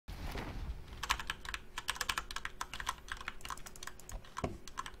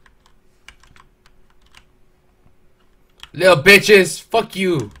Little bitches! Fuck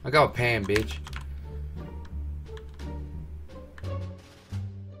you! I got a pan, bitch.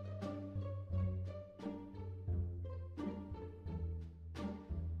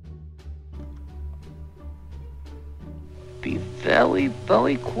 Be very,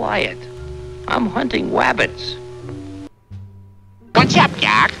 very quiet. I'm hunting rabbits. What's up,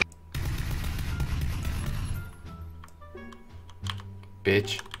 Doc?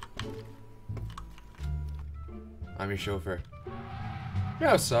 Bitch. I'm your chauffeur.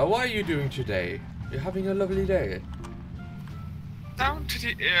 Yeah, sir, what are you doing today? You're having a lovely day. Down to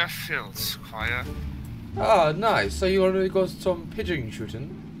the airfield, Squire. Ah, nice. So you already got some pigeon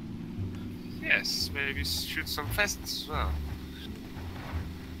shooting? Yes, maybe shoot some pheasants as well.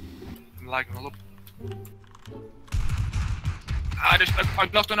 I'm lagging all up. Ah, I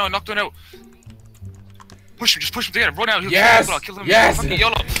knocked one out, knocked one out. Push him, just push him together, run out. Yes! I'll kill him. Yes! Fucking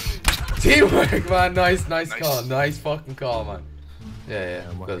YOLO. Teamwork, man. Nice call. Nice fucking call, man. Yeah.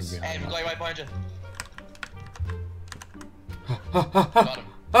 Because... Hey, guy right behind you. Got him.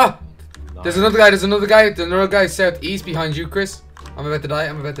 Ah! There's another guy, there's another guy southeast behind you, Chris. I'm about to die,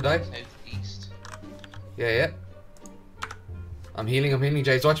 Southeast. Yeah. I'm healing,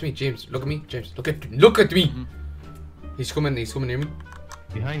 James, watch me, James, look at me, James, look at me! He's coming near me.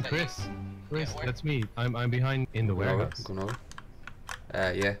 Behind Chris. Chris, that's me. I'm behind in the warehouse. Going over.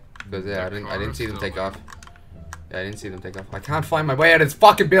 Yeah, because I didn't see them take off. Yeah, I didn't see them take off. I can't find my way out of this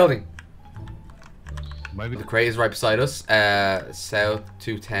fucking building! The crate is right beside us. South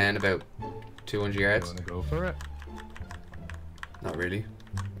 210, about 200 yards. You wanna go for it? Not really.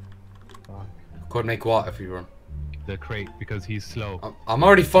 Could make what if you run? The crate, because he's slow. I'm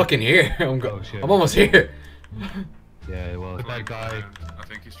already fucking here. I'm almost here. Yeah, well, that guy. I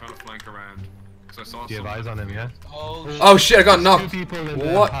think he's trying to flank around. So I saw. Do you have eyes on him? Yeah. Oh shit! I got knocked. Two people in the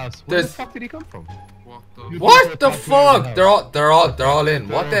What? house. Where the fuck did he come from? What the fuck? They're all in.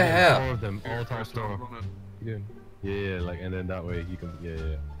 What the hell? Four of them, all top floor. Yeah, like, and then that way you can.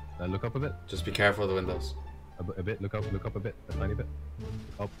 Yeah. Now look up a bit. Just be careful of the windows. A bit. Look up a bit. A tiny bit.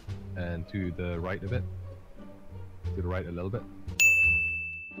 Up and to the right a bit. To the right a little bit.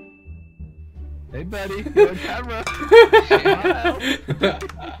 Hey buddy, you're on camera.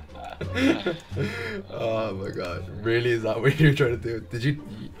 Oh my god, really? Is that what you're trying to do? Did you?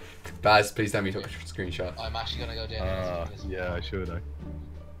 Baz, please tell me you took a screenshot. I'm actually gonna go down. Yeah, I should.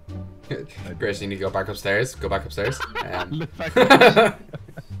 Grace, you need to go back upstairs. Look back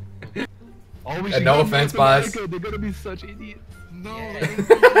and no offense, Baz. They're gonna be such idiots. No,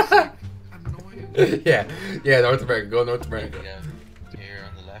 yeah, North America. Go North America. Here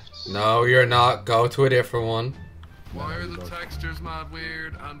on the left. No, you're not. Go to a different one. Why are the textures mad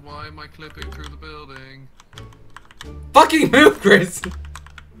weird, and why am I clipping through the building? Fucking move, Chris!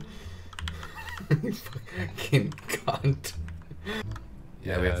 Fucking cunt.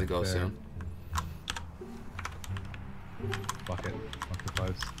 Yeah, we have to go soon. Fuck it. Fuck the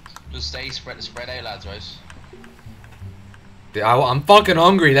fives. Just stay spread out, lads, right? I'm fucking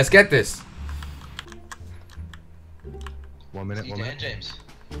hungry. Let's get this. 1 minute. You dead, James?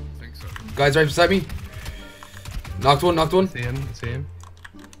 I think so. Guys right beside me. Knocked one. See him.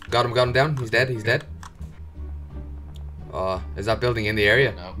 Got him down. He's dead. Is that building in the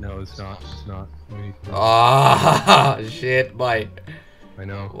area? No, it's not. Ah, shit, bye. I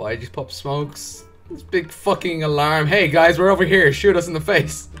know. Why just pop smokes? This big fucking alarm. Hey guys, we're over here. Shoot us in the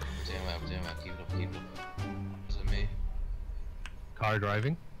face. Doing well. Keep it up. Is it me? Car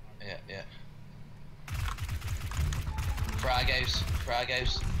driving? Yeah. Frag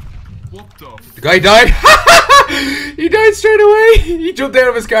out. What the? The guy died. He died straight away. He jumped out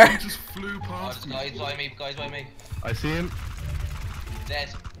of his car. Just flew past me. Guys by me. I see him.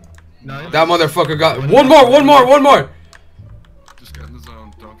 Dead. No. That motherfucker got one more. Just get in the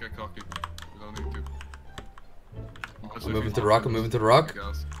zone. Don't get cocky. You don't need to. I'm moving to the rock.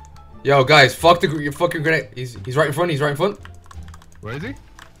 Yo, guys, fuck your fucking grenade. He's right in front. Where is he?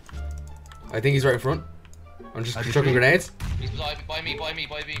 I think he's right in front. I'm just chucking grenades. He's by me, by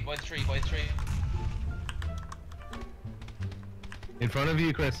the tree. In front of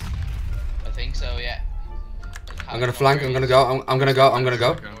you, Chris. I think so, yeah. I'm gonna flank. I'm gonna go. I'm gonna go.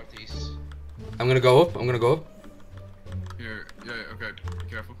 Northeast. I'm gonna go up. Here, yeah, okay. Be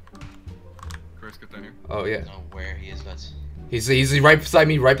careful. Chris, get down here. Oh yeah. I don't know where he is, lads. He's right beside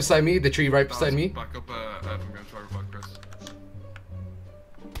me. The tree right beside me. Back up, I'm gonna try to revive Chris.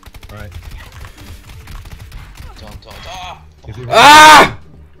 Alright. Don't. Ah!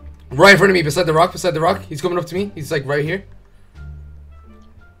 Right in front of me, beside the rock. He's coming up to me. He's like right here.